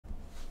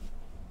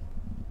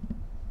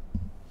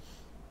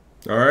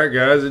Alright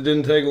guys, it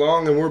didn't take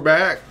long and we're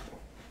back.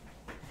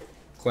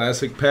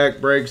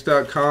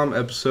 ClassicPackBreaks.com,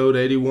 episode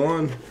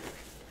 81.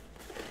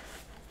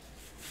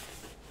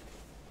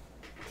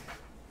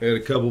 We had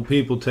a couple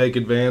people take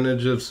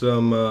advantage of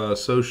some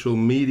social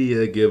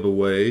media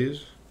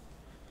giveaways,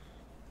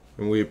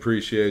 and we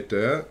appreciate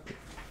that.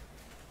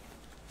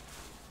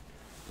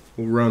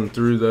 We'll run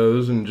through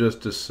those in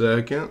just a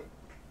second.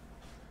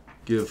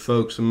 Give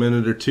folks a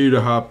minute or two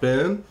to hop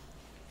in.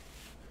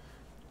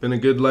 Been a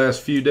good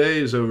last few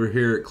days over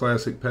here at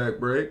Classic Pack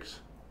Breaks.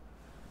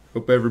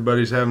 Hope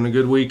everybody's having a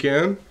good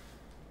weekend.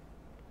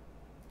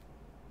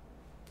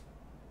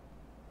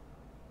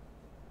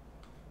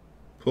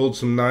 Pulled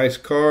some nice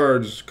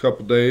cards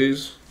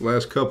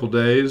last couple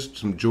days.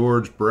 Some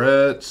George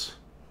Bretts,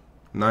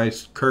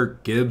 nice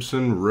Kirk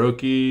Gibson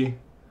rookie.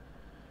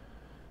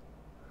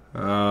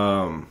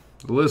 The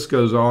list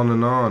goes on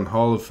and on.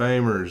 Hall of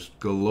Famers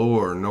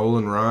galore.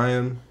 Nolan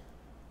Ryan.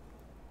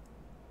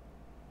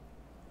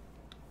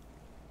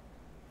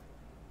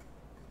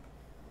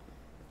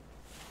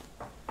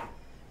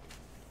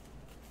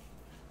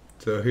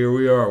 So here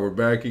we are. We're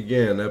back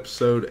again.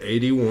 Episode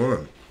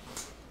 81.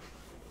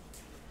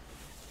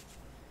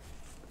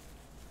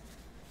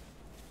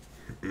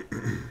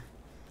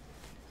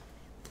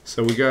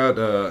 So we got,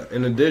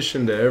 in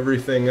addition to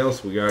everything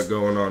else we got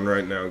going on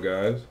right now,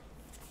 guys,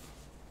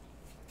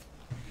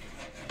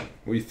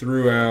 we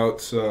threw out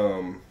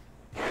some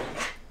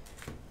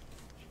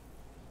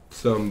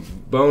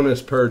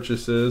bonus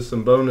purchases,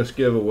 some bonus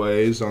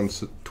giveaways on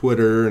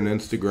Twitter and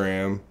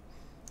Instagram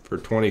for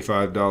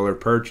 $25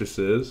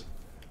 purchases,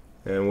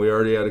 and we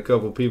already had a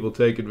couple people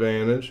take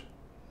advantage.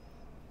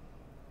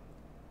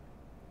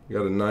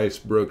 Got a nice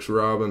Brooks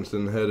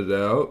Robinson headed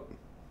out.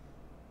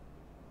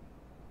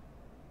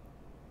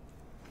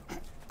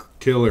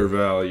 Killer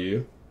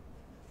value.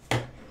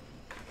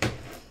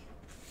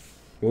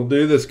 We'll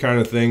do this kind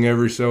of thing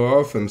every so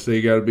often, so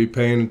you got to be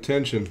paying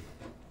attention.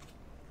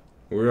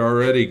 We're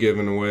already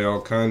giving away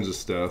all kinds of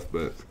stuff,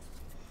 but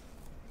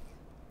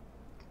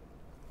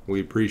we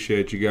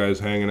appreciate you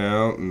guys hanging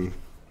out and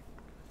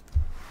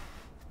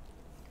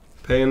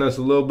paying us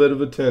a little bit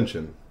of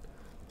attention.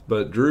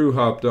 But Drew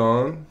hopped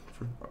on,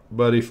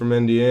 buddy from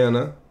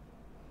Indiana,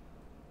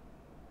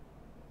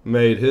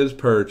 made his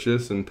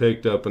purchase and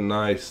picked up a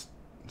nice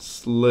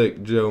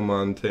slick Joe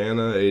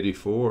Montana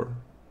 84.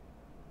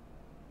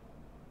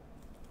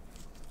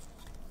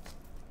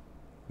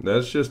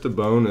 That's just a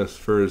bonus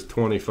for his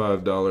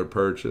 $25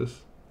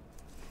 purchase.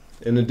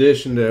 In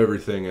addition to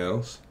everything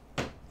else,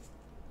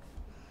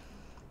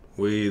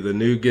 the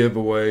new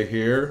giveaway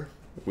here,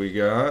 we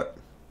got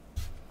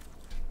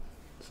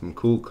some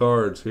cool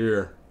cards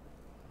here.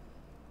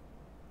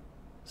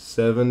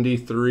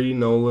 73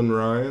 Nolan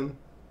Ryan.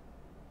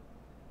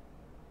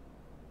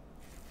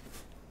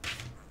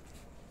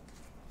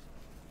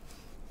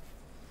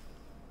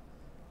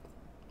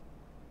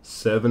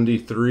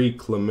 73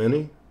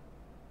 Clemente.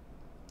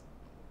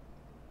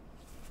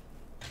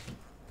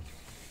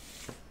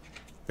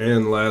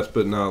 And last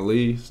but not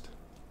least,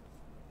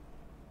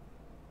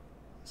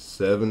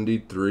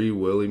 73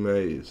 Willie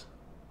Mays.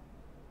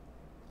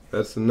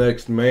 That's the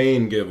next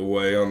main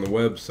giveaway on the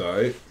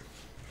website.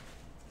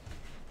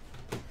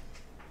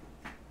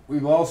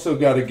 We've also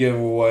got a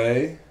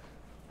giveaway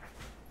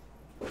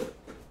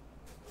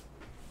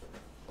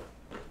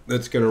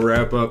that's going to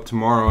wrap up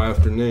tomorrow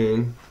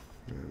afternoon.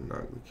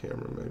 Knock the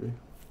camera maybe.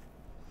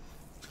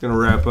 It's going to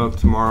wrap up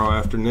tomorrow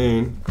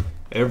afternoon.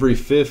 Every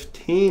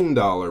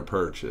 $15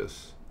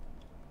 purchase,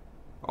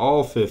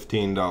 all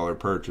 $15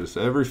 purchase,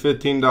 every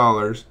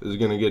 $15 is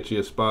going to get you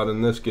a spot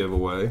in this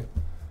giveaway.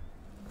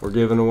 We're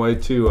giving away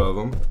 2 of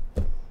them.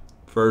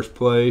 First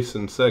place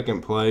and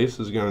second place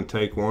is going to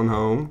take one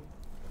home.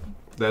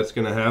 That's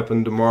going to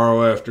happen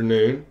tomorrow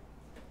afternoon.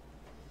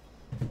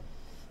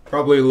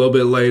 Probably a little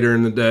bit later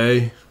in the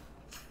day.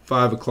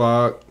 5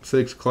 o'clock,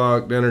 6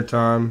 o'clock, dinner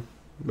time,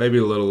 maybe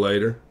a little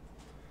later.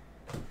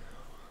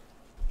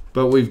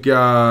 But we've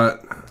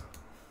got,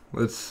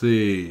 let's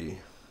see,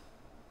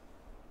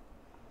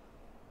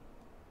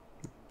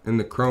 in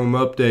the Chrome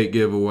Update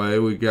giveaway,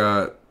 we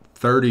got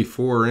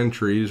 34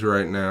 entries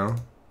right now.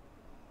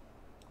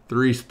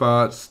 3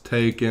 spots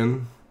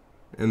taken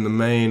in the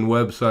main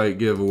website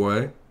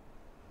giveaway.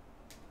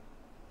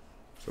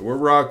 So we're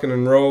rocking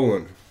and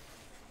rolling.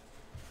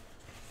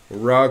 We're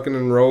rocking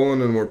and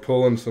rolling, and we're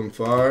pulling some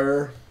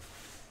fire.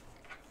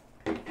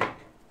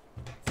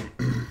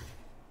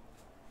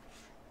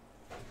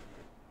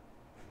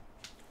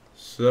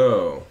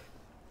 So,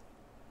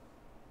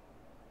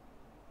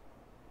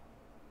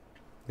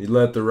 you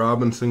let the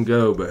Robinson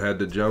go, but had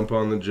to jump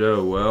on the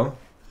Joe. Well,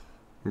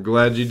 I'm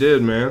glad you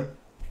did, man.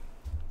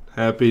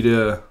 Happy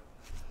to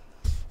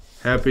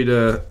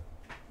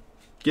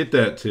get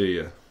that to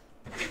you.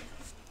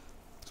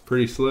 It's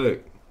pretty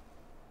slick.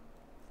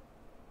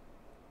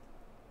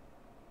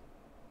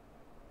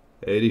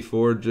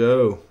 84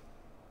 Joe.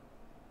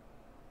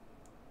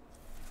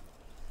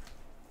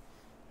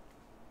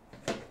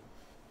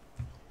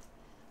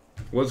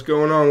 What's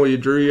going on with you,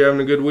 Drew? You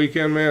having a good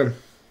weekend, man?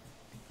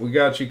 We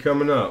got you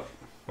coming up.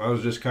 I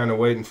was just kind of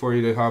waiting for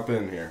you to hop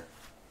in here.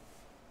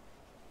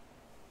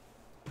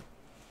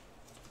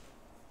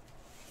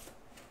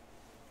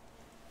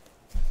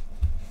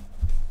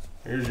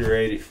 Here's your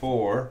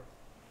 84.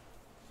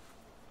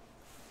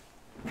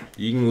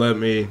 You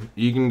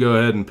can go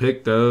ahead and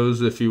pick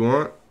those if you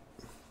want.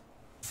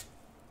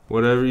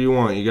 Whatever you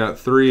want. You got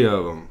 3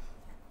 of them.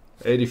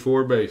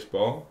 84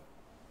 baseball.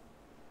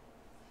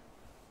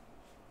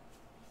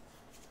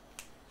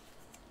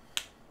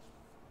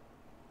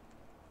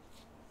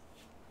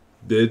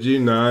 Did you?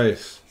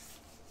 Nice.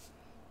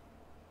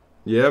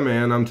 Yeah,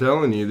 man, I'm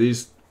telling you,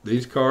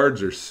 these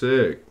cards are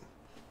sick.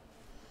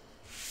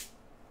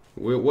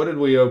 What did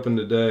we open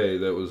today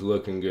that was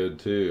looking good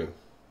too?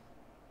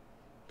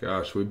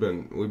 Gosh, we've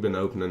been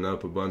opening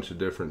up a bunch of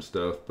different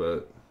stuff,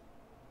 but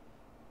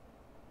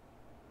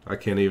I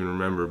can't even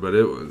remember. But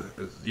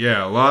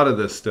yeah, a lot of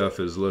this stuff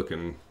is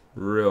looking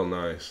real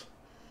nice.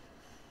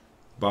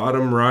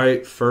 Bottom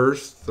right,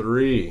 first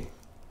 3.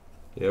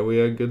 Yeah, we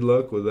had good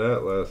luck with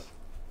that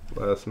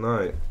last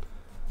night.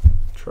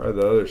 Try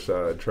the other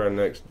side. Try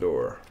next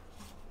door.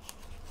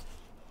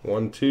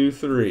 1, 2,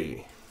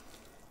 3.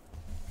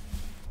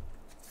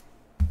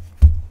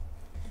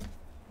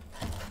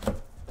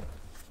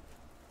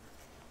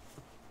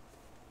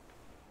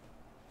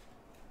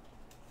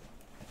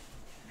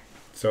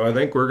 So I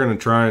think we're going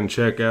to try and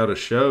check out a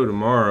show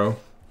tomorrow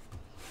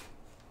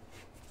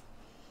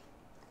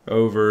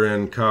over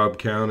in Cobb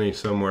County,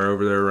 somewhere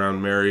over there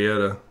around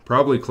Marietta.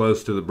 Probably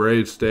close to the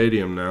Braves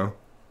Stadium now.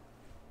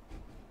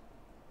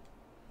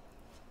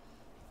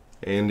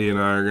 Andy and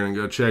I are going to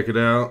go check it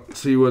out,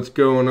 see what's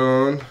going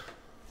on.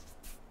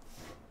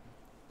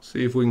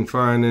 See if we can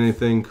find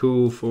anything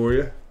cool for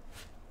you.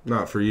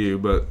 Not for you,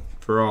 but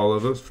for all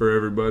of us, for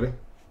everybody.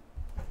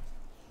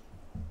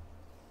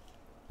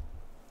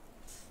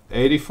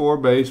 84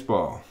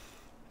 baseball.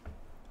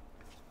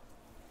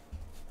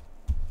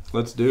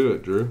 Let's do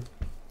it, Drew.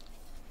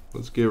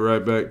 Let's get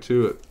right back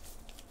to it.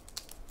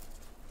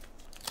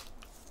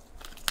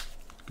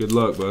 Good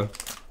luck, bud.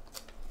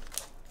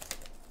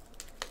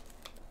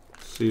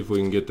 See if we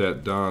can get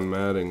that Don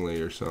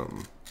Mattingly or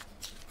something.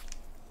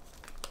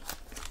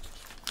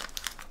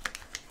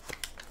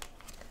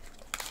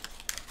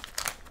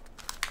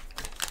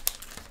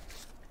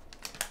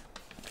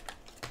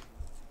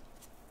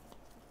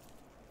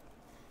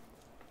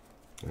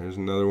 There's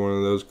another one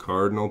of those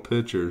Cardinal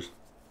pitchers.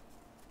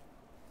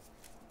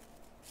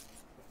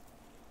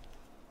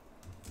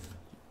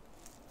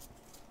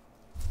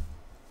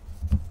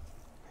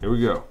 Here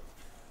we go.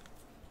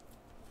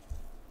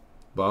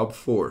 Bob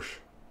Forsch.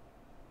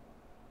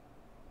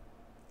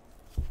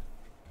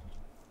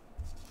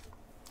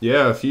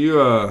 Yeah,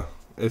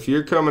 if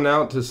you're coming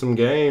out to some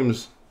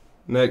games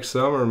next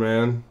summer,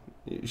 man,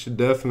 you should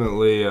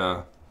definitely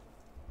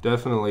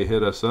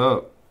hit us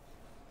up.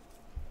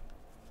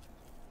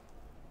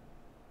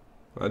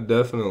 I'd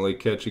definitely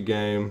catch a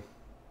game.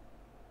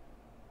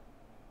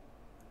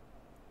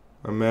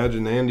 I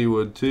imagine Andy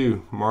would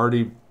too.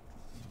 Marty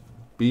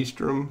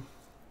Beestrom.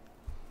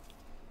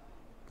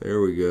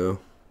 There we go.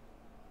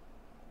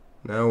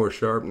 Now we're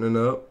sharpening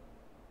up.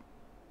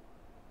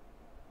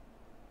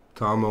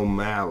 Tom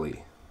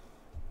O'Malley.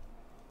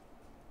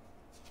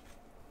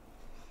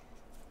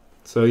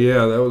 So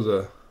yeah, that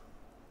was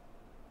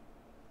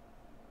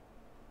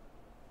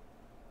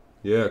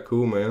yeah,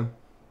 cool, man.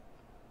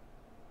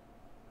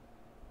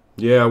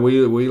 Yeah,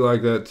 we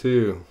like that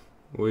too.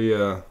 We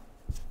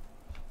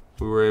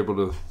were able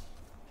to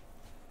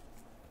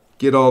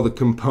get all the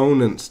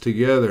components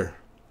together.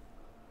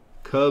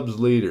 Cubs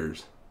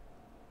leaders.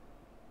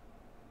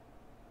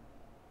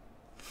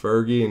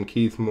 Fergie and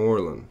Keith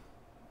Moreland.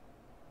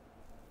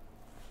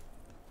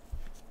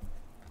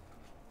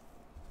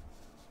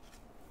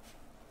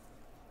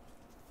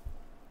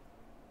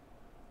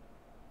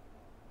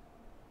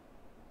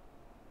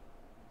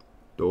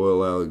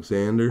 Doyle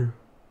Alexander.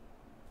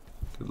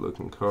 Good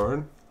looking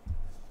card.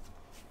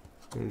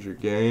 Here's your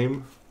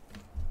game.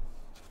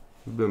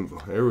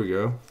 Here we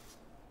go.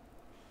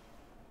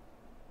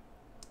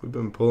 We've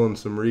been pulling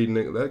some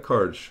reading. That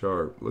card's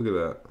sharp. Look at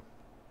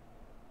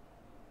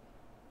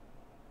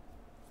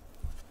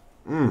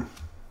that.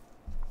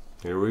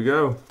 Here we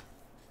go.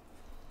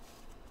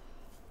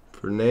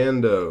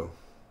 Fernando.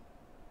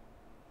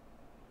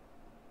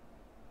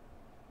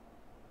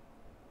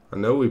 I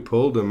know we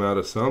pulled him out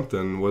of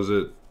something.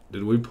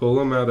 Did we pull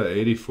him out of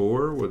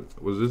 84?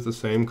 Was this the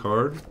same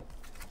card?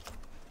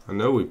 I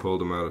know we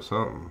pulled him out of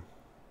something.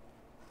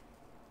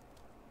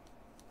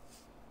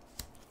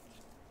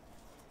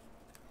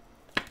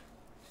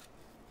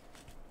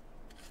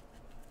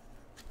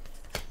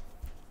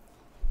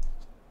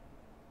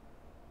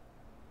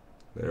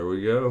 There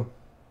we go.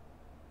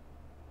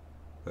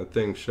 That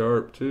thing's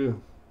sharp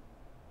too.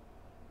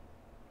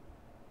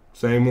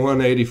 Same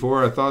one,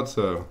 84, I thought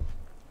so.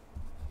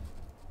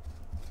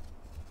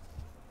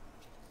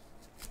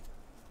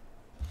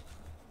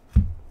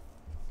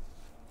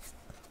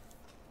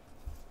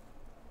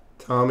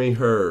 Tommy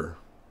Herr.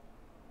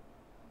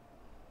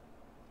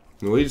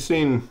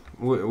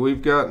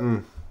 We've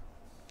gotten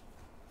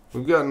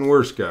We've gotten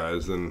worse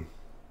guys than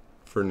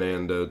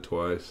Fernando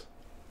twice.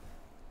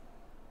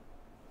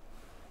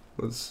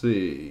 Let's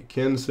see.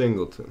 Ken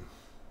Singleton.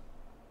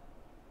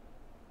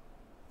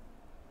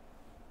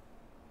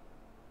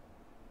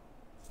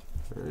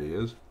 There he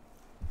is.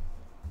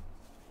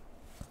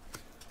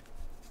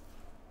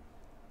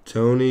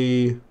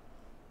 Tony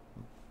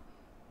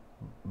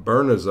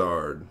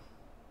Bernazard.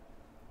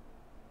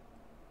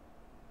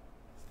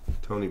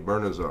 Tony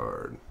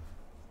Bernazard.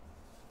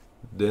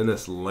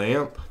 Dennis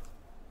Lamp.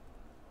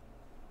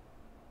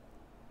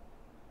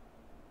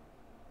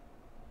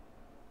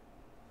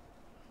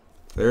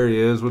 There he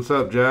is. What's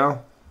up,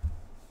 Jal?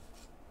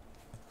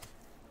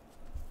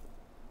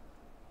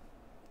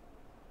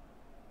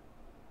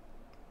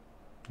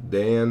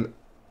 Dan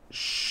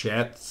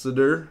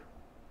Schatzeder.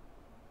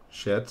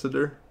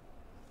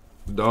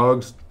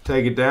 Dogs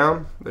take it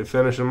down. They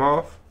finish him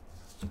off.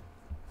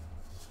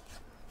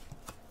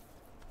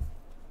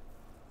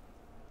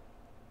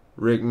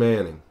 Rick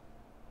Manning.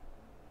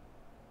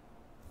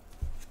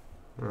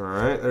 All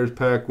right, there's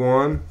pack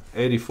 1.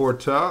 84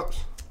 tops.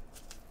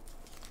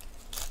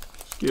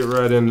 Let's get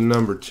right into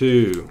number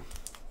 2.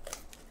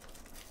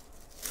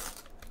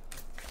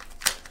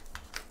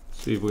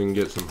 See if we can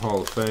get some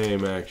Hall of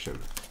Fame action.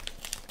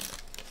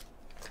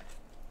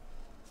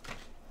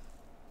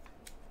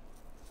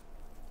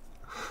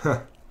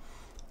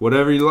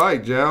 Whatever you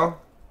like,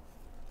 Jal.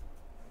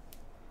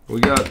 We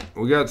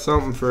got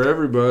something for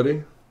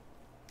everybody.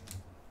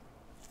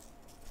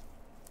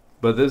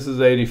 But this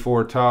is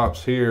 84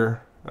 tops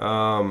here.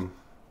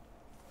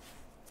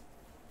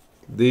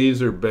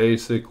 These are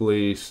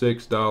basically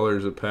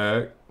 $6 a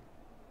pack.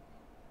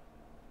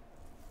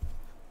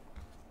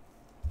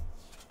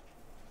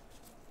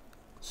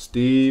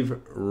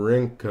 Steve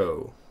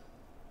Rinko.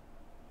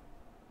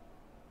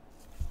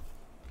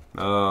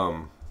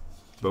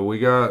 But we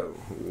got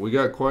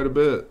quite a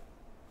bit.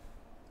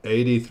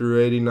 80 through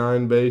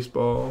 89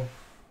 baseball.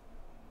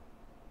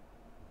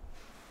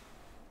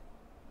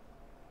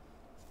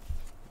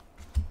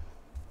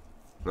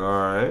 All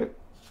right.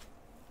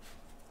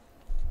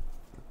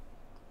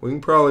 We can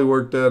probably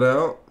work that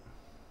out.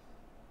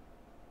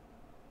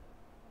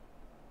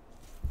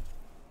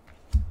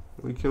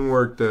 We can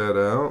work that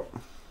out.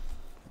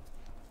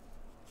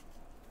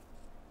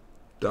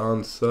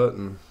 Don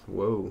Sutton.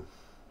 Whoa.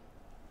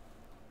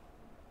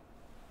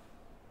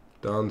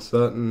 Don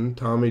Sutton,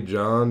 Tommy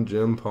John,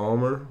 Jim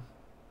Palmer.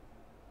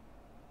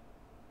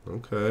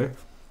 Okay.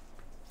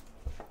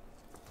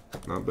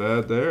 Not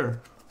bad there.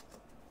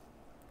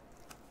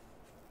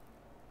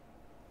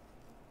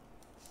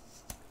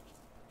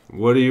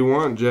 What do you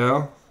want,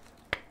 Jal?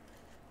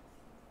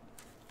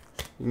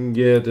 You can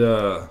get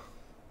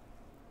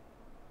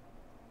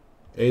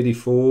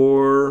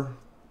 84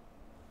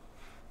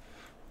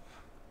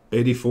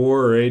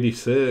 or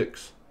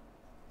 86.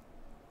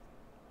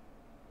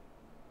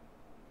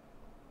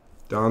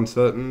 Don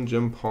Sutton,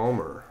 Jim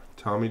Palmer,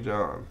 Tommy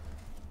John.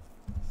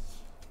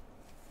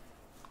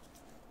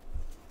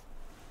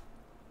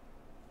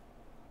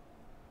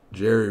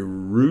 Jerry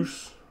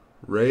Reyes.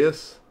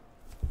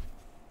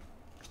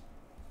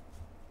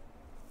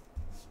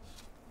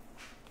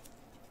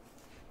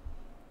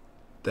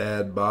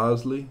 Thad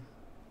Bosley.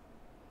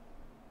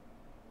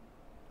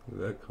 Look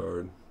at that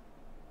card.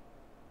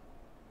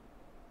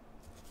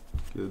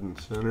 Good and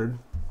centered.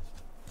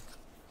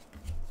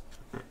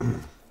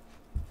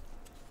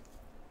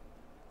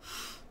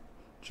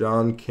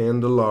 John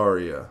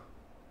Candelaria.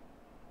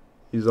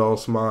 He's all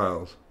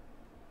smiles.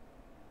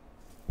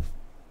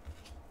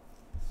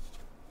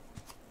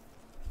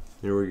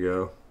 Here we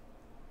go.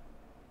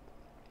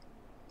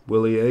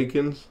 Willie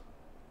Aikens.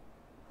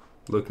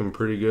 Looking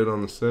pretty good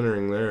on the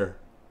centering there.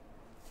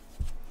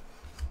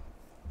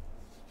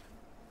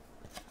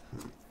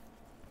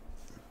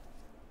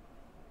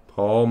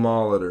 Paul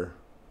Molitor.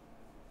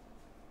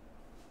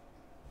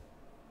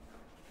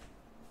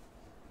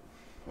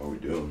 How we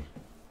doing?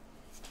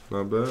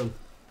 Not bad.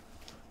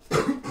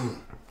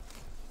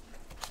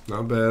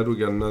 Not bad. We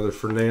got another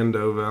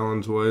Fernando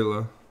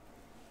Valenzuela.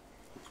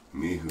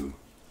 Mihu.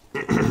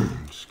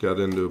 Just got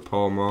into a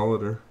Paul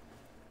Molitor.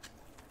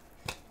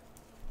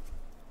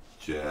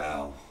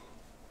 Jal.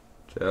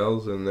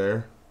 Jal's in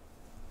there.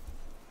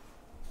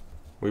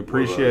 We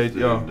appreciate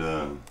y'all.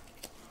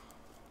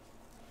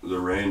 The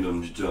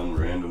randoms, you tell them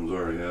the randoms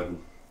already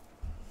happened.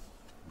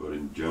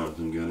 Buddy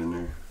Jonathan got in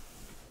there.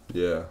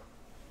 Yeah.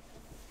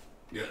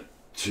 Got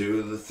 2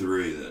 of the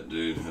 3. That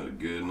dude had a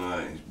good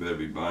night. He's better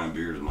be buying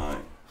beer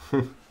tonight.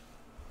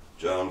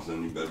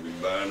 Jonathan, you better be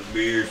buying the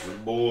beers for the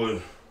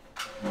boys.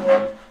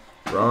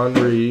 Ron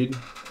Reed.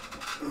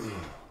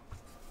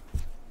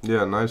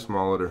 Yeah, nice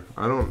Molitor.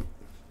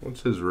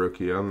 What's his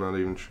rookie? I'm not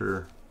even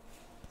sure.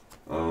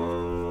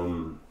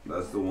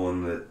 That's the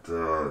one that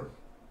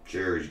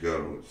Jerry's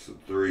got. It's a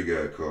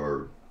 3-guy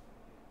card.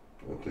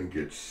 I think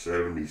it's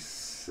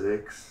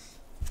 76.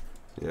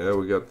 Yeah,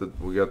 we got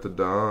the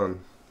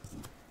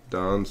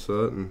Don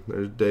Sutton.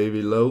 There's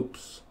Davey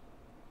Lopes.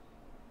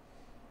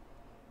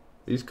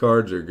 These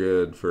cards are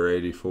good for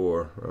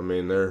 84. I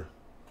mean, they're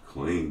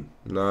Clean.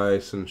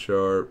 Nice and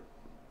sharp.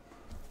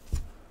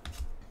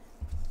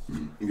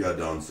 You got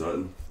Don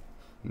Sutton.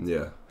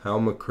 Yeah.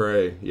 Hal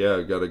McRae.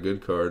 Yeah, got a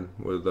good card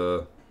with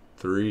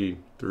three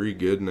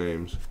good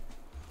names.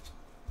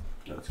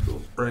 That's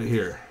cool. Right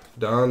here.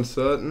 Don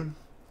Sutton,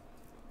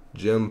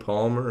 Jim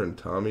Palmer, and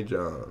Tommy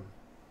John.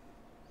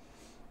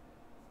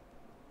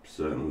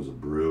 Sutton was a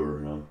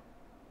Brewer, huh?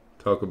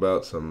 Talk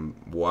about some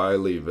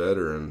wily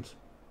veterans.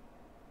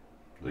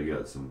 They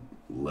got some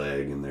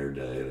leg in their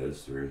day,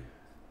 those three.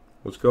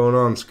 What's going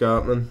on,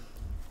 Scottman?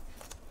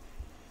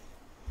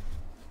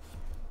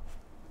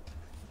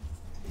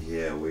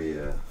 Yeah, we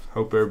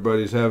Hope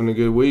everybody's having a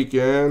good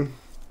weekend.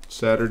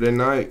 Saturday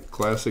night,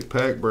 classic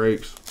pack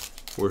breaks.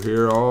 We're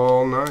here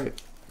all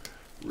night.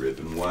 rip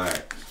and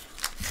wax.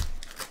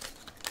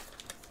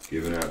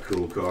 Giving out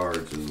cool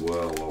cards as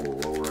well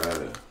while we're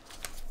at it.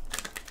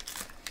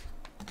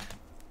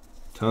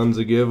 Tons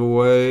of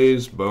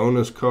giveaways,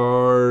 bonus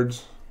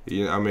cards.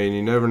 I mean,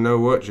 you never know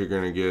what you're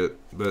going to get,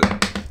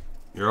 but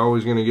you're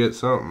always going to get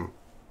something.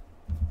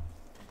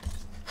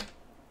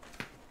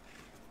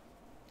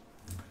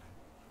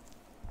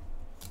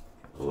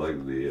 I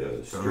like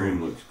the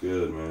stream looks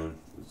good, man.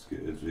 It's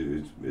good.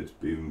 It's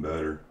even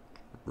better.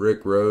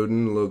 Rick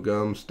Roden, little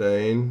gum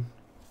stain.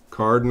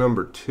 Card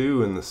number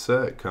 2 in the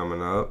set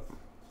coming up.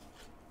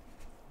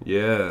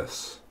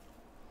 Yes.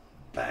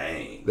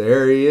 Bang.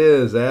 There he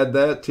is. Add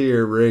that to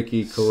your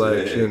Ricky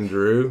collection, Sick.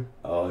 Drew.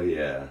 Oh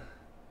yeah.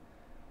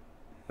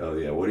 Oh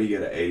yeah. What do you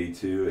get? An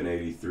 82, an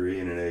 83,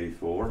 and an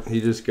 84?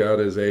 He just got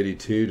his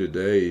 82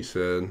 today, he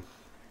said.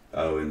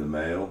 Oh, in the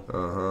mail?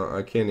 Uh-huh.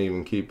 I can't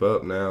even keep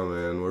up now,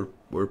 man.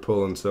 We're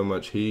pulling so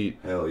much heat.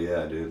 Hell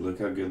yeah, dude. Look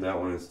how good that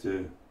one is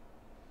too.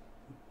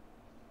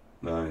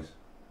 Nice.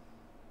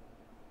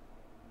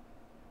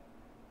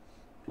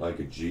 Like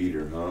a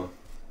Jeter, huh?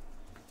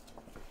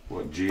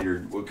 What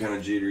kind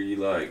of Jeter you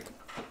like?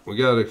 We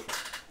got a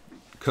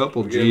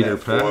couple We're getting Jeter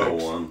that foil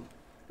packs. one.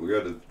 We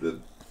got the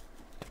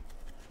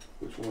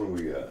which one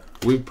we got?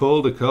 We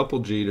pulled a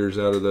couple Jeters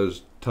out of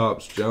those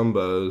Topps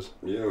Jumbos.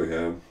 Yeah, we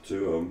have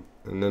 2 of them.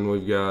 And then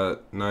we've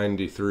got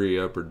 93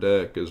 Upper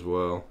Deck as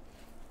well.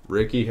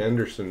 Ricky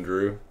Henderson,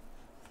 Drew.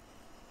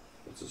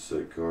 That's a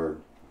sick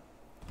card.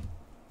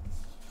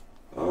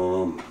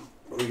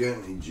 We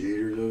got any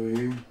Jeters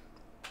over here?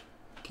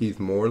 Keith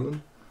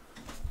Moreland.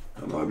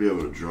 I might be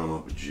able to drum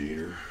up a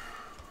Jeter.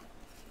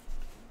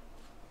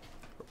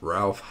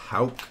 Ralph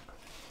Hauk.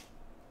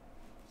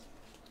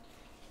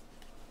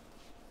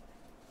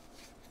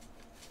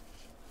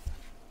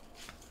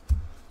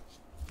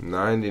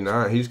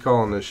 '99. He's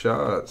calling the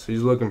shots.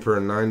 He's looking for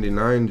a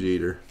 '99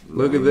 Jeter.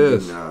 Look at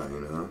this.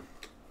 99, huh?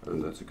 Oh,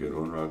 that's a good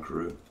one, Rod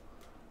Carew.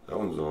 That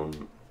one's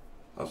on.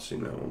 I've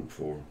seen that one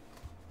before.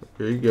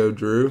 Here you go,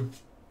 Drew.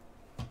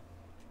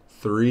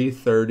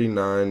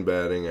 339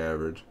 batting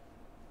average.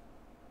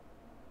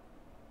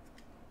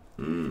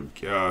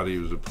 God, he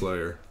was a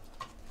player.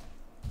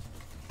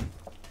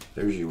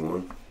 There's you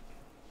one.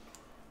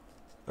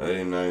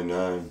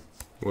 1999.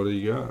 What do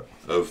you got?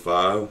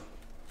 05.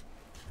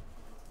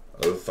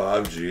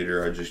 05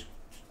 Jeter. I just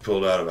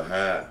pulled out of a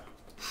hat.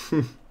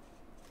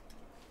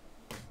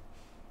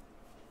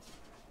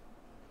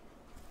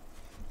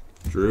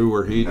 Drew,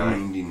 we're heating.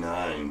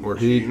 99. We're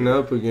Jeter. heating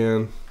up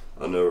again.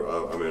 I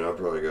know. I mean, I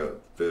probably got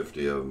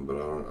 50 of them, but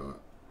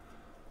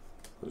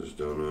I just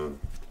don't know.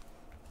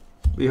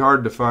 Be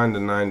hard to find a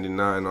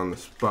 99 on the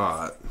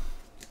spot.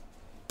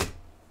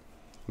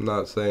 I'm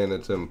not saying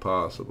it's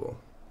impossible.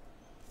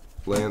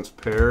 Lance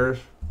Parrish.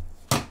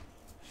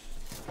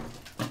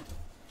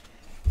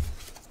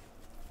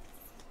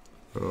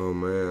 Oh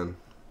man.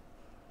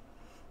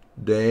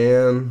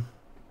 Dan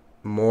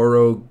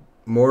Morigiello.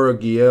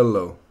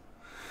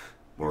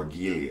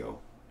 Morgilio.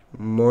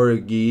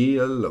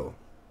 Morigiello.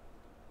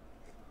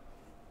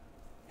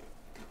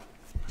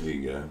 Here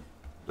you go.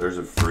 There's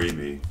a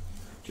freebie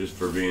just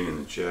for being in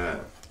the chat.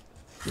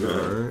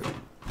 Alright.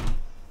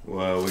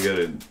 Well, we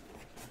gotta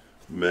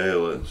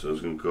mail it, so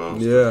it's gonna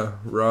cost. Yeah,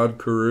 Rod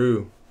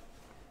Carew.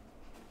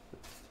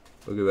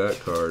 Look at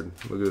that card.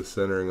 Look at the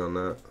centering on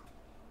that.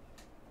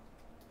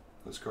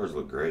 Those cards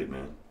look great,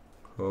 man.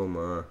 Oh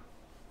my.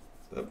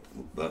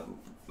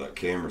 That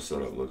camera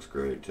setup looks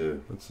great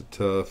too. That's a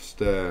tough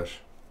stash.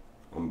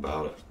 I'm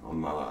about it.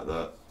 I'm about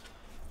that.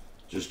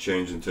 Just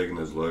taking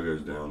those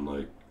logos down,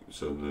 like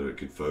so that it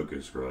could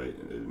focus right.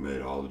 It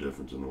made all the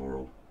difference in the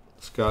world.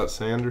 Scott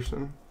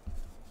Sanderson.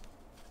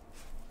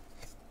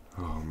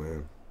 Oh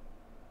man.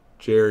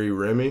 Jerry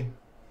Remy.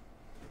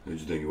 Who'd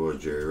you think it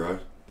was, Jerry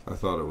Rice? I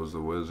thought it was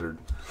the Wizard.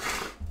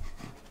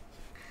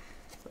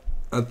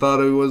 I thought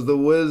it was the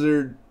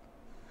Wizard.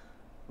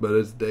 But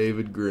it's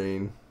David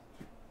Green.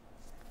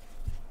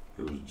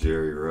 It was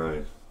Jerry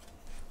Rice.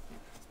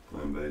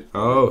 Playing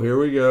baseball. Oh, here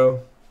we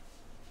go.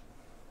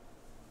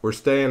 We're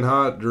staying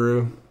hot,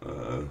 Drew.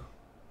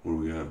 What do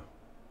we got?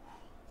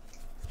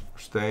 We're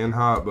staying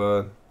hot,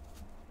 bud.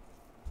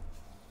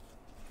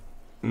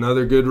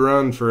 Another good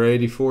run for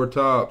 84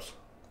 Topps.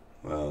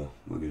 Wow,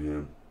 look at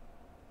him.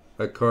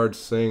 That card's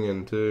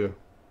singing, too.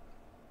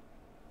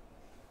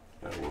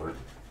 That'll work.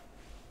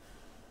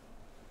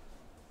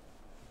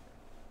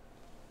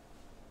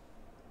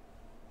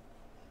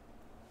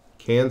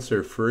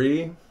 Cancer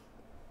free.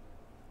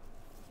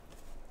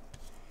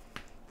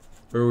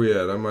 Where are we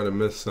at? I might have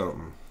missed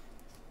something.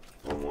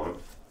 On what?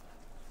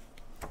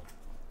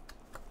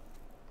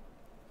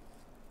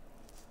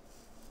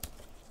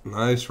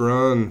 Nice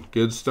run.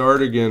 Good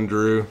start again,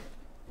 Drew.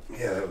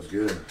 Yeah, that was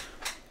good.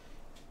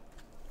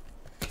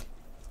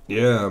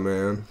 Yeah,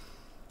 man.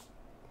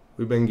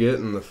 We've been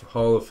getting the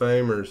Hall of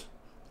Famers.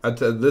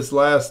 This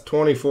last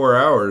 24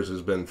 hours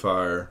has been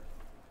fire.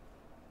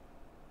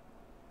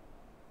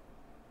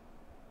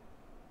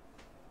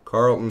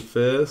 Carlton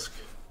Fisk.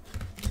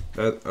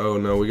 Oh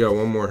no, we got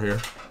one more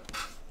here.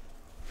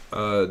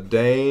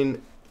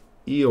 Dane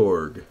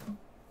Eorg.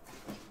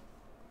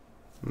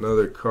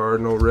 Another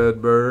Cardinal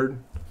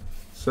Redbird.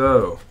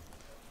 So,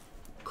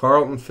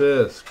 Carlton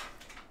Fisk,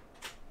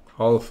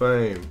 Hall of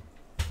Fame.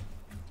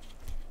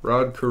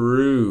 Rod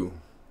Carew,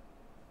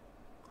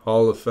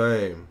 Hall of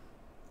Fame.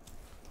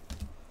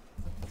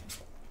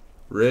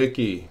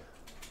 Ricky,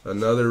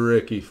 another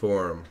Ricky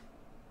for him.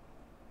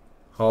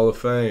 Hall of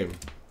Fame.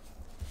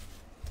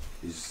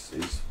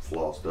 He's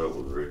flossed up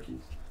with Ricky.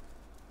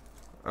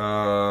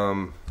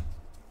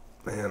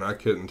 Man, I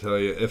couldn't tell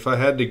you. If I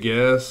had to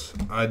guess,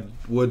 I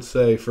would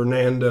say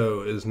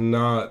Fernando is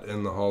not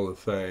in the Hall of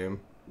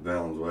Fame.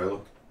 Valenzuela?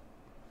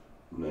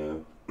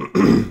 No.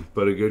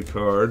 But a good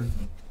card.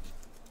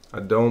 I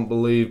don't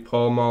believe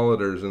Paul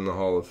Molitor's in the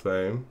Hall of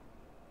Fame.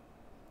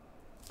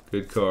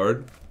 Good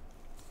card.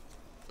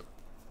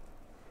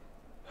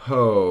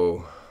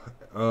 Oh.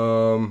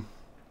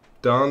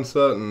 Don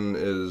Sutton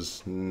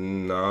is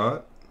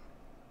not.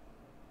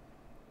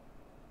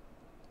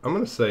 I'm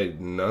going to say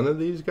none of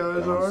these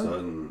guys Don are.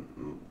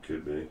 Sutton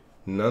could be.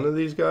 None of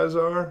these guys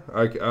are?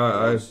 I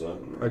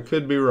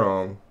could be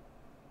wrong.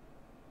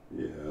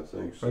 Yeah, I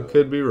think so. I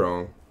could be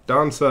wrong.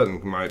 Don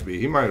Sutton might be.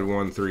 He might have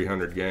won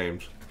 300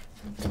 games.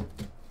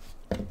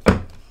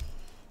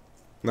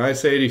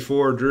 Nice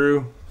 84,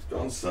 Drew.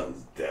 Don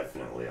Sutton's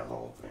definitely a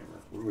Hall of Famer.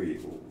 What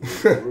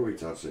are we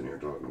sitting here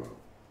talking about?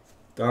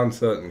 Don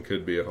Sutton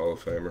could be a Hall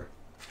of Famer.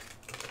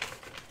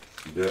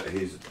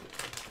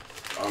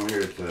 I'm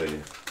here to tell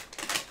you,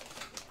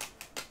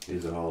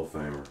 he's a Hall of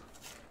Famer.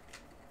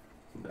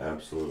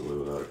 Absolutely,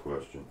 without a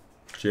question.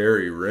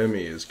 Jerry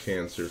Remy is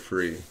cancer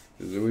free.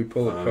 Did we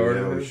pull a card?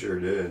 Yeah, we sure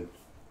did.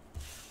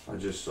 I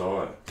just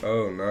saw it.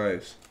 Oh,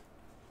 nice.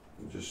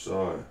 I just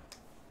saw it.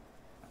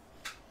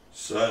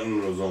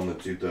 Sutton was on the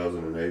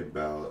 2008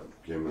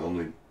 ballot. Became the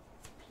only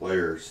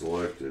player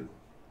selected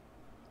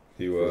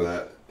He for was.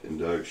 that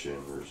induction.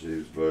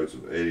 Receives votes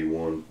of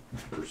 81%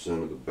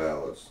 of the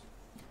ballots.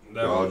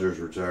 That Rogers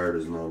retired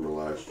his number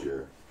last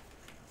year.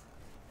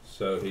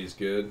 So he's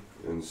good.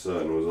 And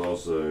Sutton was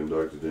also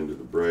inducted into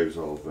the Braves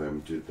Hall of Fame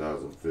in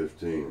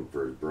 2015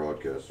 for his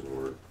broadcasting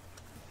work.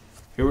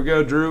 Here we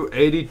go, Drew.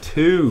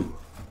 82.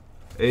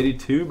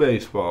 82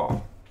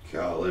 baseball.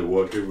 Golly,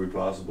 what could we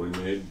possibly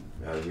need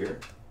out of here?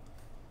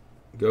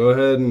 Go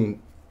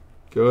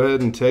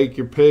ahead and take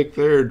your pick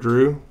there,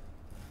 Drew.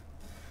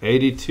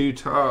 82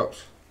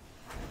 tops.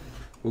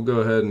 We'll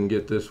go ahead and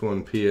get this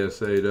one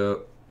PSA'd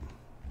up.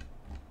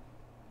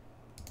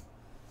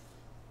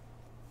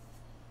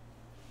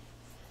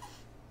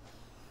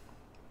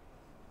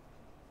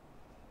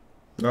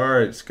 All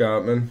right,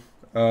 Scottman.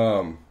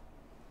 Why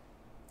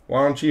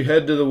don't you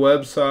head to the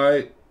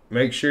website?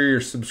 Make sure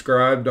you're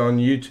subscribed on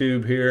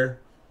YouTube here.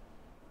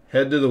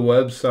 Head to the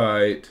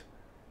website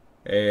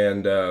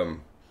and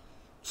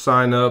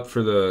sign up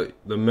for the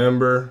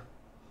member,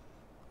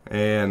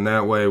 and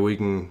that way we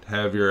can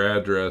have your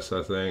address.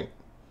 I think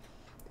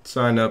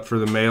sign up for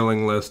the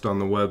mailing list on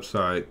the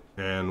website,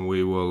 and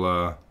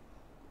we'll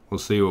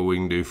see what we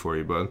can do for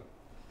you, bud.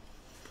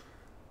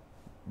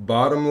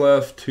 Bottom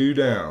left, 2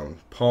 down.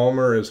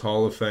 Palmer is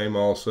Hall of Fame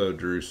also,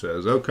 Drew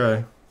says.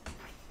 Okay.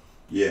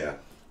 Yeah.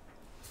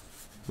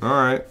 All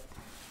right.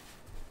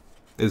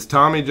 Is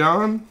Tommy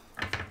John?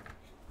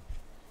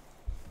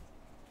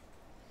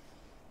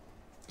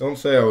 Don't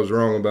say I was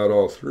wrong about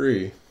all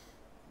 3.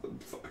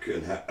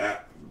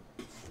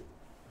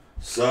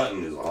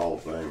 Sutton is a Hall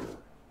of Famer.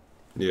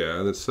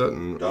 Yeah, that's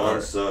Sutton.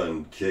 Don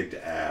Sutton kicked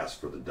ass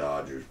for the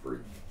Dodgers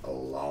for a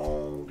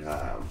long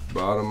time.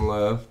 Bottom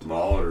left.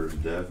 Molitor's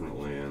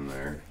definitely in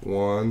there.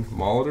 1.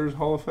 Molitor's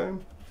Hall of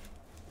Fame?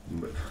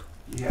 But,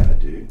 yeah,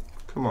 dude.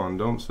 Come on,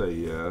 don't say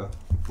yeah.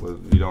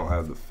 You don't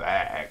have the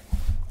fact.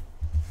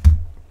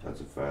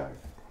 That's a fact.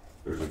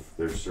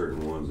 There's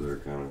certain ones that are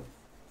kind of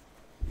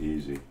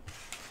easy.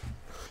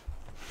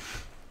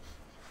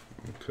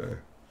 Okay.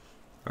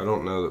 I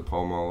don't know that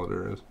Paul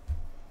Molitor is.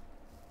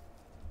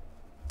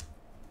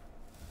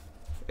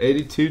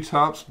 82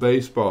 tops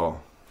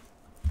baseball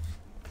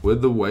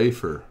with the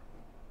wafer.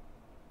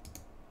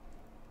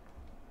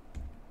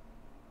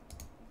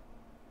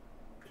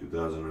 –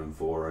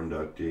 2004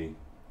 inductee.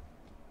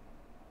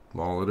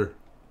 Molitor.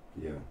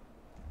 Yeah.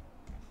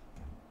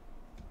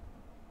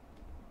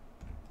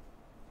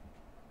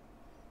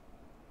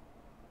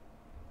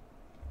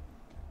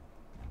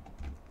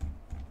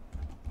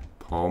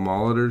 Paul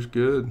Molitor's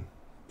good.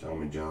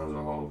 Tommy John's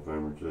a Hall of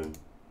Famer too.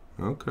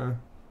 Okay.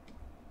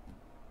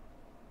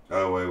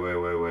 Oh,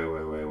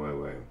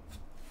 wait.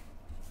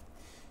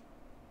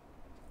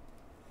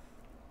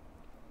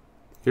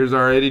 Here's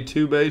our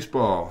 82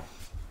 baseball.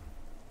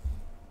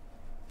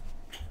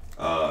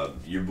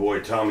 Your boy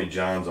Tommy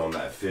John's on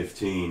that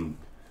 15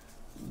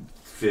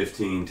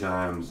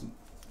 times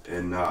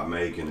and not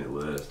making it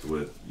list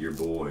with your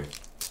boy,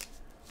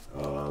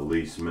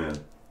 Lee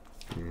Smith.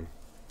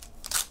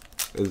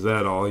 Is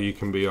that all you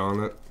can be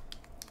on it?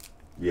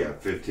 Yeah,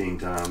 15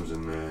 times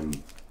and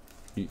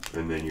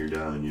then you're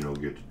done. You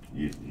don't get to,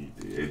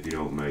 if you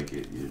don't make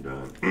it, you're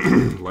done.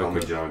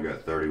 Tommy John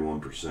got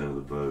 31% of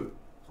the vote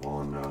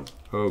on.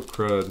 Oh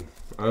crud!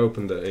 I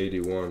opened the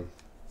 81.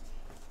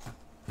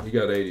 You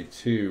got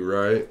 82,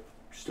 right?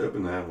 Just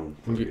open that one.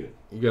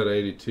 You got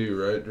 82,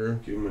 right, Drew?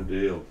 Give him a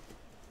deal.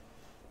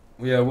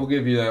 Yeah, we'll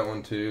give you that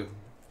one too.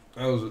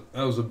 That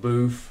was a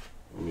boof.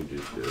 Let me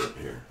just do it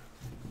here.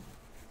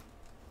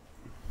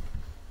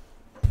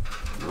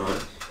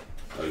 Alright.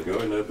 Go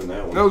ahead and open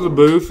that one. That was a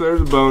boof.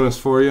 There's a bonus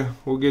for you.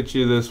 We'll get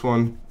you this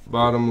one.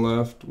 Bottom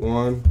left.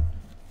 1,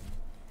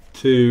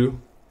 2.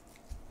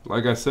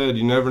 Like I said,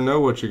 you never know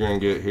what you're going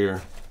to get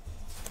here.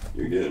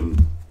 You're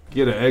getting...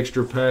 Get an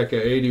extra pack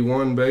of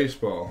 81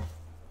 baseball.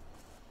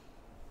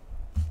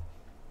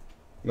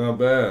 Not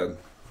bad.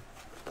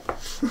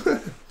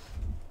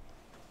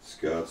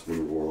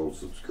 Scotsman World,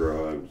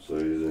 subscribe, so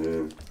he's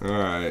in.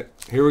 Alright.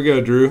 Here we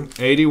go, Drew.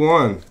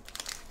 81.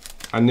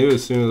 I knew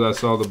as soon as I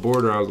saw the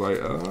border, I was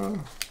like,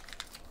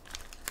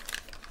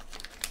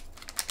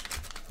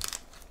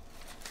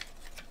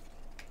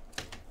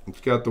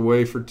 It's got the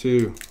wafer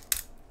too.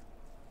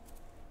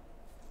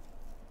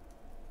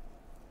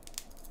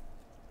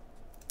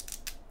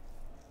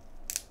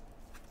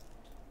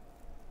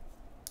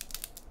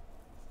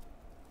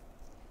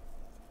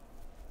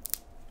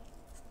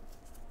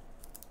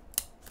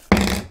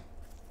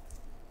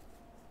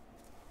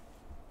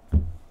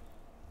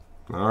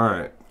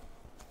 Alright.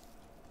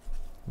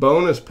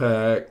 Bonus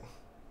pack.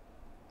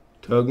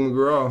 Tug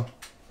McGraw.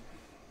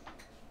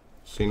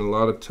 Seen a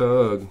lot of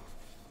Tug.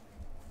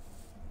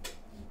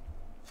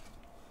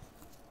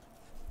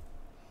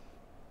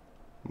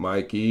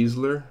 Mike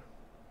Easler.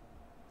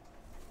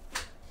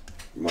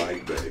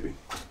 Mike, baby.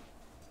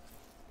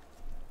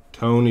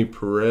 Tony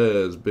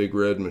Perez, Big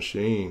Red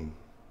Machine.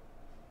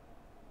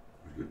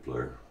 Good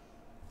player.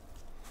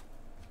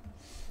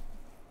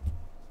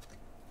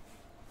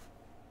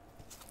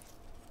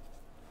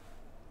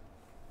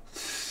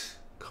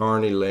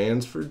 Carney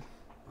Lansford.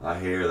 I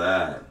hear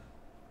that.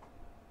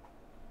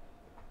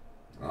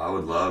 I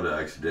would love to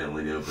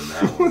accidentally open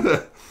that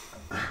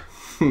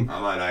one.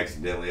 I might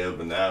accidentally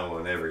open that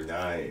one every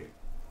night.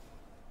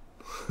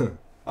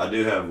 I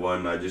do have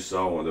one. I just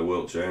saw one, the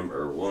Wilt Chamber,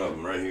 or one of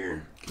them right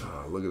here.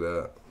 Oh, look at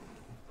that.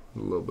 A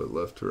little bit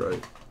left to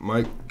right.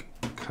 Mike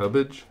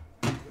Cubbage.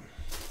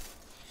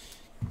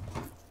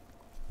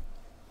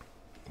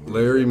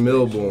 Larry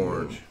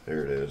Milbourne.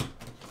 There it is.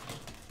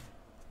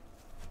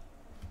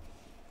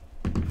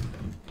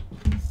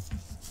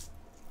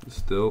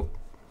 Still.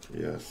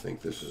 Yeah, I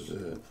think this is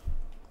it.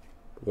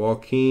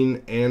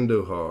 Joaquin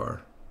Andujar.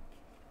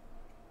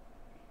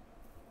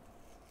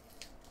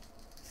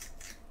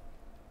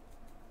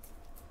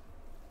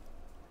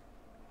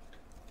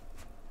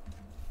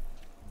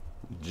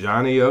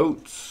 Johnny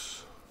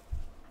Oates.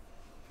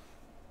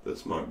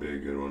 This might be a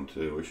good one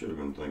too. We should have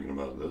been thinking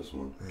about this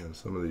one. Man,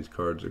 some of these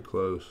cards are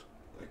close.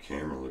 That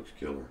camera looks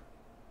killer.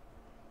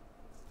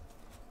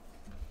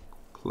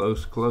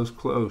 Close, close,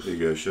 close. Here you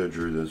go. Show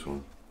Drew this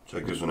one.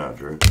 Check this one out,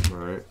 Drew. All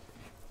right.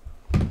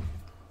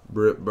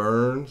 Britt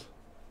Burns.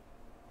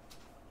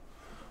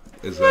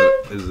 Is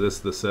this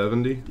the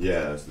 70?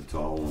 Yeah, it's the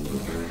tall one.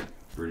 Okay.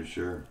 Pretty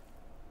sure.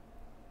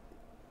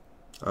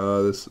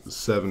 This is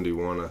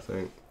 71, I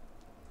think.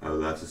 Oh,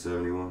 that's a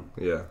 71?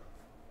 Yeah.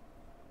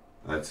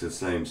 That's the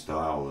same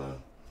style though.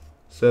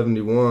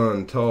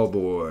 71, tall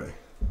boy.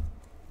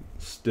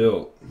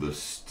 Stilt. The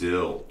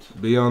Stilt.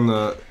 Be on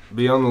the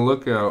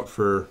lookout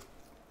for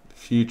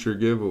future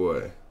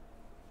giveaway.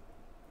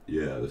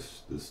 Yeah,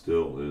 this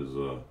Stilt is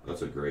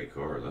that's a great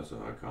card. That's an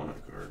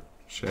iconic card.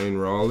 Shane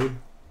Raleigh.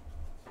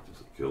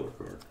 Just a killer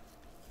card.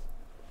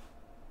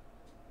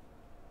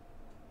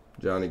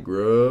 Johnny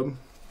Grubb.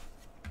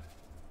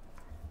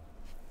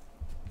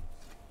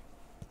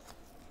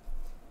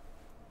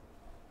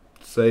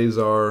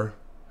 Cesar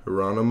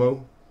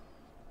Geronimo.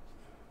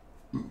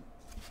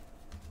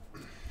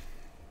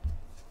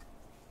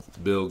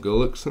 Bill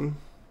Gullickson.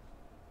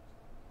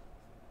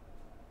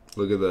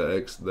 Look at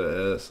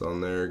the S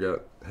on there.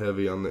 Got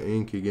heavy on the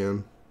ink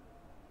again.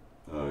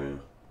 Oh yeah.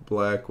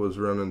 Black was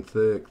running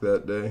thick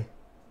that day.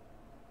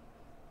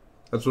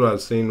 That's what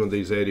I've seen with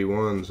these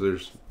 81s.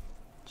 There's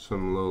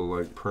some little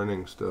like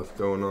printing stuff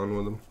going on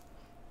with them.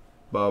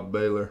 Bob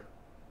Baylor.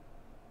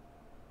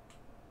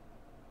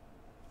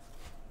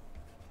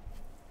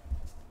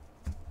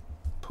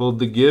 Pulled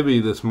the Gibby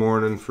this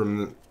morning from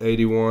the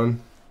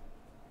 81.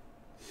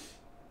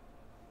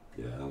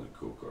 Yeah, that's a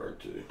cool card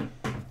too.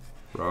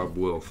 Rob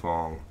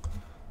Wilfong.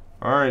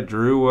 All right,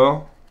 Drew.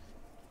 Well,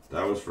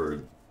 that was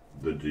for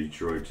The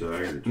Detroit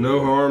Tigers.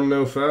 No harm,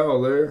 no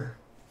foul there.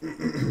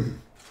 The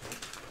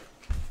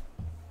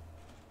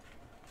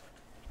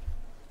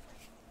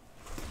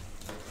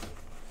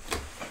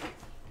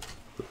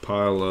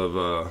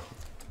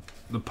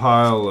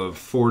pile of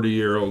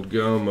 40-year-old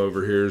gum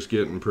over here is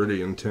getting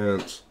pretty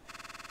intense.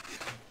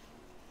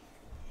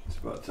 It's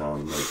about time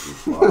to make some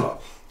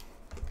flop.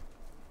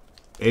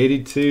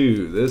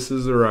 82. This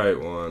is the right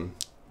one.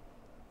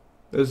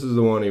 This is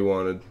the one he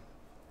wanted.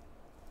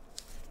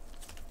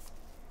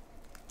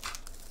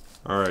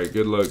 All right,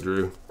 good luck,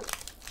 Drew.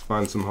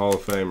 Find some Hall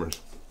of Famers.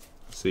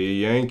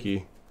 See a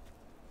Yankee.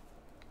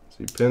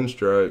 See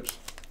pinstripes.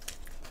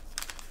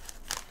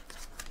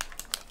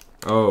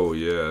 Oh,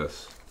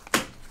 yes.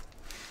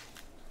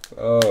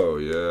 Oh,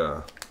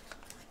 yeah.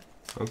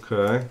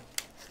 Okay.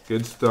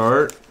 Good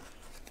start.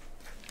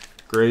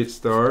 Great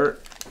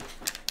start.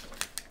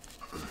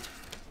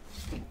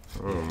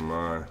 Oh,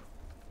 my.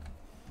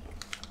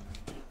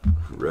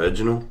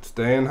 Reginald?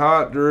 Staying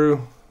hot,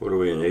 Drew. What are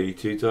we in,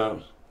 82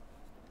 tops?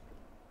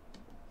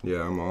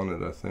 Yeah, I'm on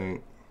it, I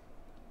think.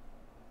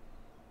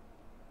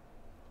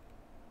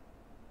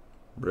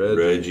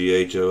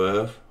 Reggie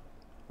HOF.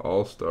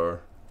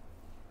 All-Star.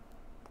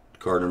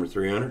 Card number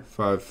 300.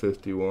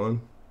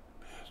 551.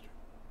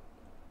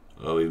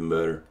 Oh, even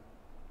better.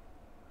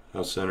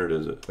 How centered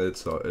is it?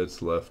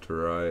 It's left to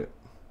right.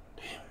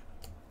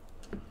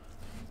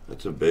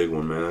 That's a big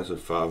one, man. That's a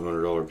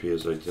 $500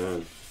 PSA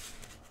 10.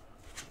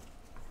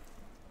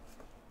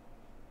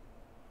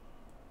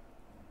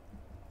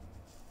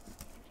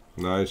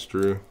 Nice,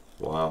 Drew.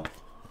 Wow.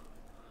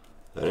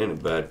 That ain't a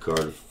bad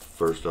card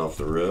first off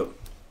the rip.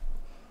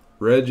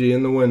 Reggie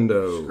in the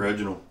window.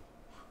 Reginald.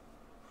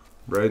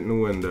 Right in the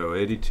window.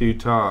 82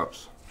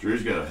 tops.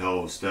 Drew's got a hell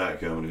of a stack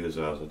coming to his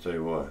house, I'll tell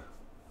you what.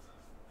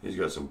 He's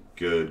got some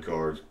good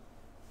cards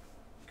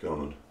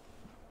coming.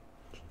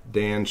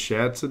 Dan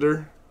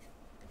Schatzeder.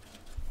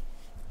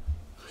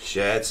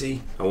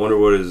 Shatsy? I wonder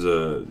what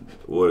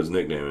his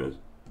nickname is.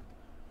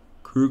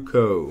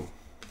 Kruko.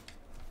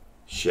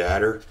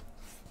 Shatter?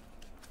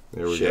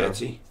 There we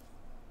Shatsy?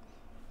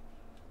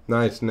 go.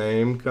 Nice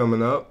name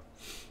coming up.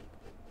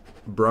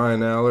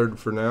 Brian Allard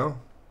for now.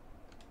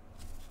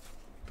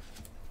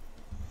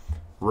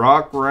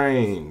 Rock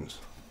Reigns.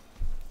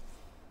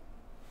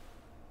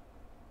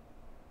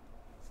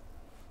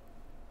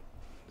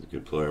 He's a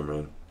good player,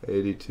 man.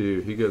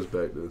 82. He goes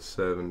back to the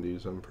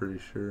 70s, I'm pretty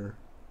sure.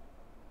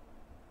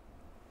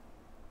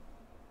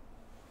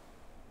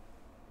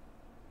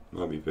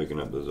 Might be picking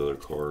up those other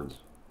cards.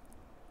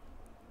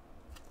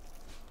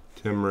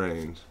 Tim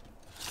Raines.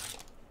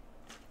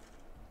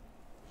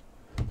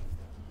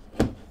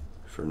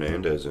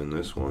 Fernandez in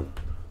this one.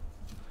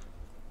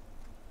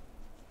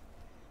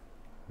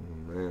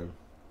 Oh, man.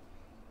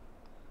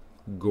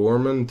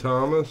 Gorman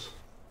Thomas.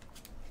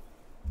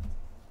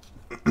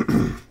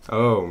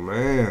 Oh,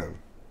 man.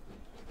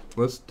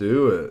 Let's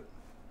do it.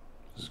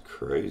 This is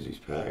crazy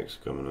packs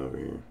coming over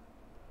here.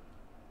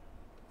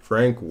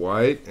 Frank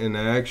White in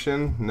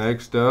action.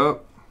 Next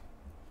up.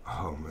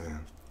 Oh,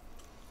 man.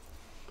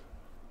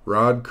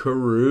 Rod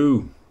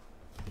Carew.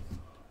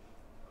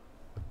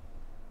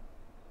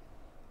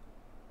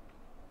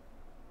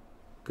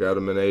 Got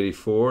him in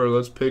 84.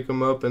 Let's pick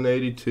him up in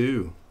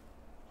 82.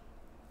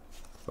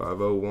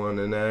 501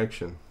 in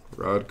action.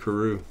 Rod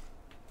Carew.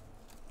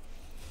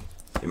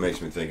 He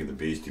makes me think of the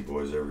Beastie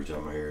Boys every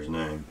time I hear his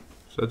name.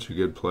 Such a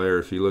good player.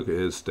 If you look at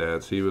his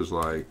stats, he was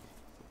like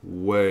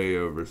way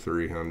over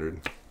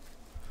 300.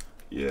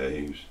 Yeah,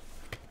 he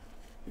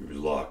was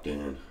locked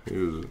in. He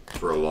was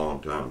for a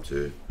long time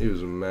too. He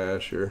was a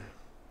masher.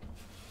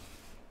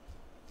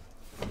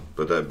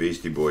 But that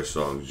Beastie Boys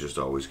song just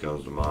always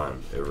comes to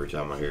mind every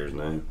time I hear his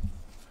name.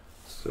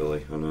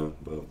 Silly, I know,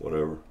 but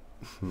whatever.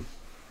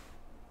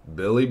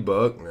 Billy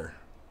Buckner.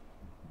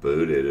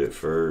 Booted at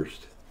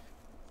first.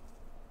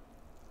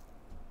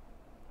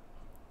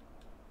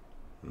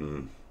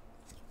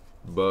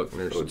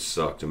 Buckner. It would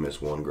suck to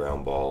miss one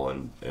ground ball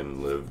and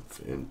live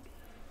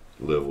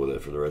with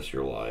it for the rest of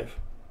your life.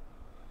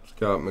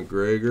 Scott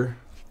McGregor.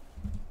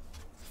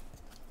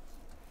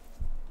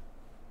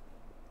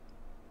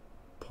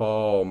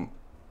 Paul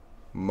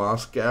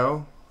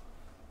Moscow.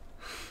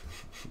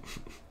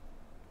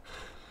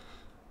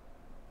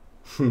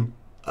 I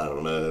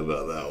don't know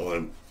about that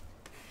one.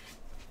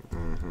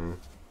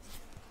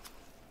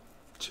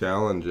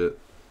 Challenge it.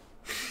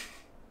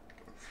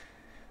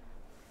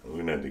 We're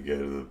gonna have to go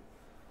to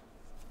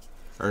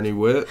Ernie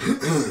Witt.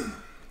 Here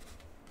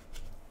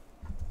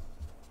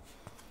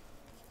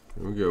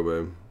we go,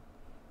 babe.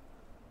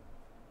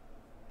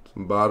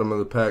 Some bottom of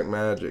the pack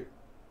magic.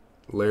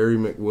 Larry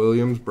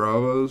McWilliams,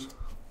 Bravos.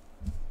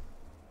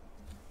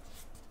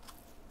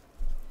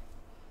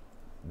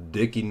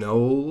 Dickie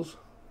Knowles.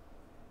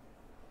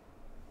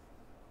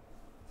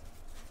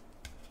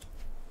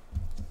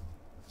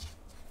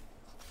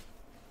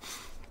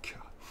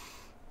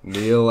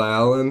 Neil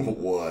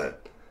Allen. What?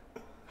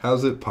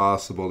 How's it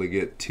possible to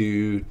get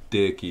two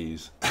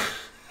Dickies?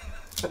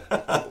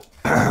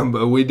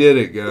 But we did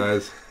it,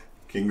 guys.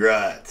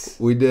 Congrats.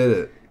 We did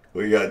it.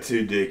 We got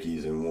two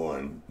Dickies in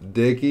one.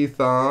 Dickie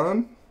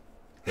Thon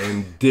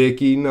and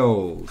Dickie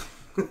Knowles.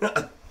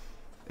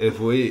 If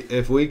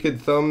we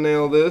could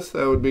thumbnail this,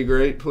 that would be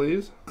great,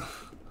 please.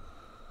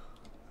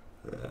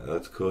 Yeah,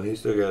 that's cool. He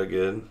still got a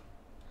good.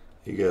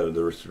 He got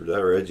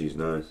that Reggie's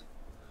nice.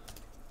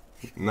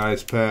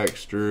 Nice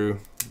packs, Drew.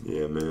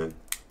 Yeah, man.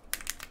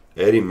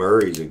 Eddie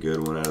Murray's a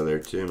good one out of there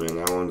too, man.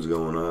 That one's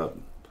going up.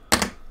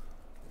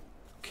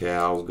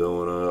 Cal's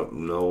going up.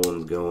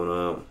 Nolan's going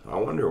up. I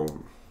wonder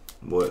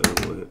what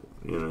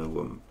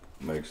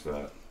makes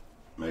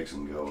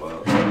them go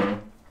up.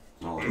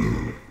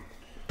 Oh.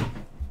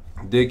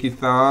 Dickie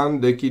Thon,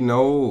 Dickie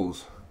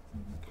Knowles.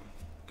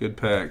 Good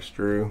packs,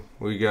 Drew.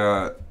 We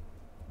got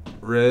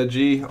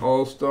Reggie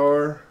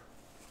All-Star.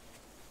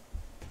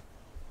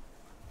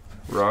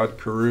 Rod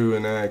Carew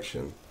in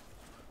action.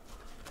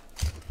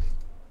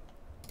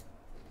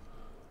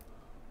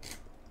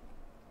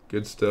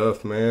 Good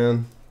stuff,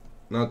 man.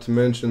 Not to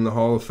mention the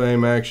Hall of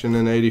Fame action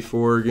in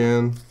 84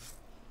 again.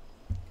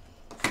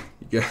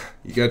 You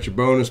got your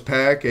bonus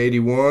pack,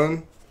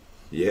 81.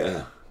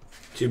 Yeah.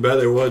 Too bad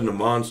there wasn't a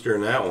monster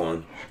in that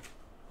one.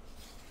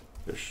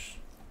 There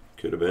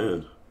could have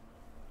been.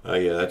 Oh,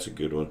 yeah, that's a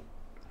good one.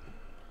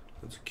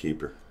 That's a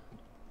keeper.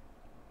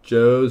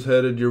 Joe's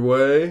headed your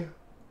way.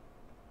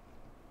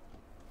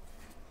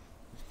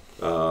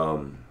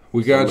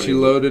 We got you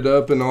loaded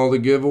up in all the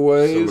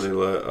giveaways.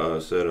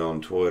 Somebody said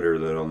on Twitter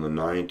that on the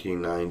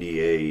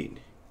 1998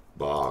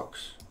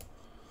 box,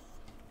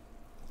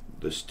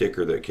 the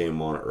sticker that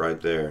came on it right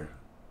there,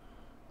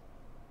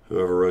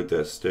 whoever wrote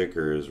that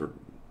sticker is,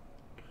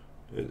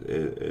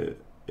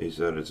 he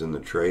said it's in the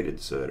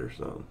traded set or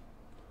something.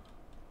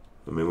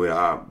 I mean,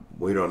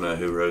 we don't know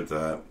who wrote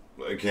that.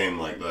 It came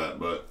like that,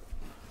 but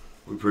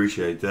we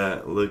appreciate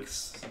that.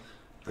 Looks,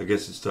 I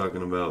guess it's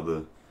talking about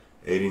the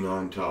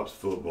 89 Topps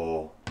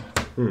football.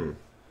 We'll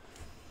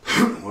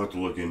have to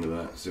look into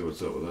that, see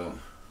what's up with that.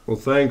 Well,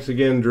 thanks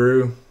again,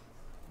 Drew.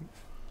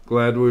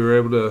 Glad we were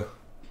able to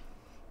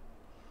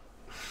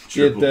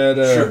get that.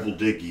 Triple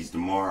Dickies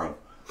tomorrow.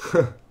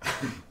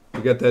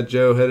 We got that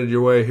Joe headed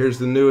your way. Here's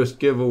the newest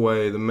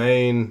giveaway, the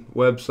main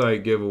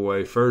website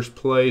giveaway. First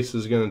place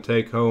is going to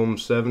take home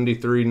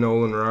 73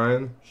 Nolan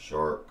Ryan.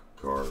 Shark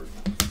card.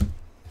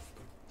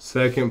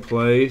 Second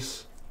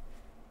place,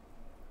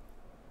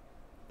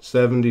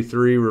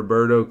 73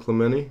 Roberto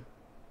Clemente.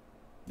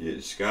 Yeah,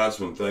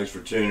 Scotsman, thanks for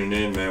tuning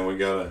in, man. We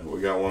got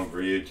one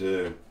for you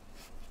too.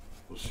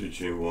 We'll shoot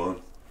you one.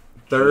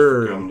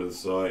 Third, coming to the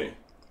site.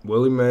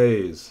 Willie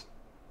Mays.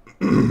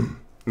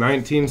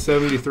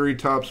 1973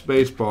 Topps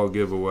baseball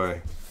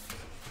giveaway.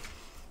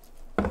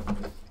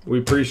 We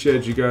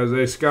appreciate you guys.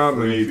 Hey,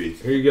 Scottman. Freebie.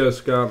 Here you go,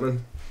 Scottman.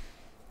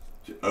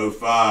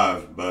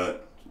 05,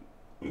 but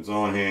it's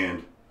on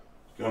hand.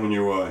 It's coming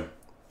your way.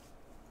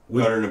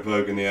 Cutter and a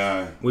poke in the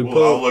eye.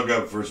 I'll look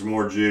up for some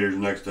more jitters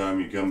next time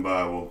you come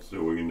by. We'll see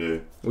what we can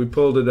do. We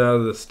pulled it out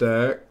of the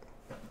stack.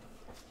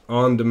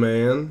 On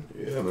demand.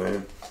 Yeah,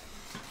 man.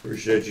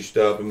 Appreciate you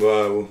stopping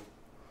by.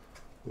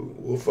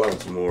 We'll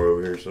find some more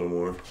over here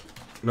somewhere.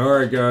 All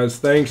right, guys.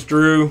 Thanks,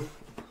 Drew.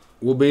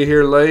 We'll be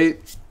here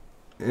late.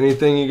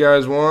 Anything you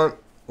guys want,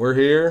 we're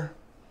here.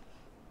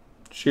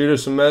 Shoot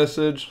us a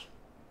message.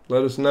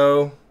 Let us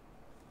know.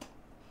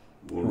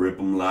 We'll rip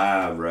them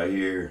live right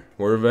here.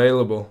 We're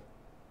available.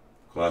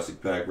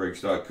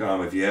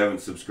 ClassicPackBreaks.com. If you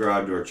haven't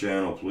subscribed to our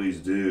channel, please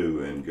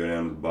do. And go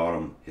down to the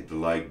bottom, hit the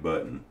like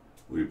button.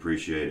 We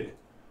appreciate it.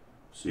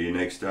 See you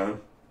next time.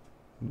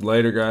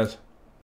 Later, guys.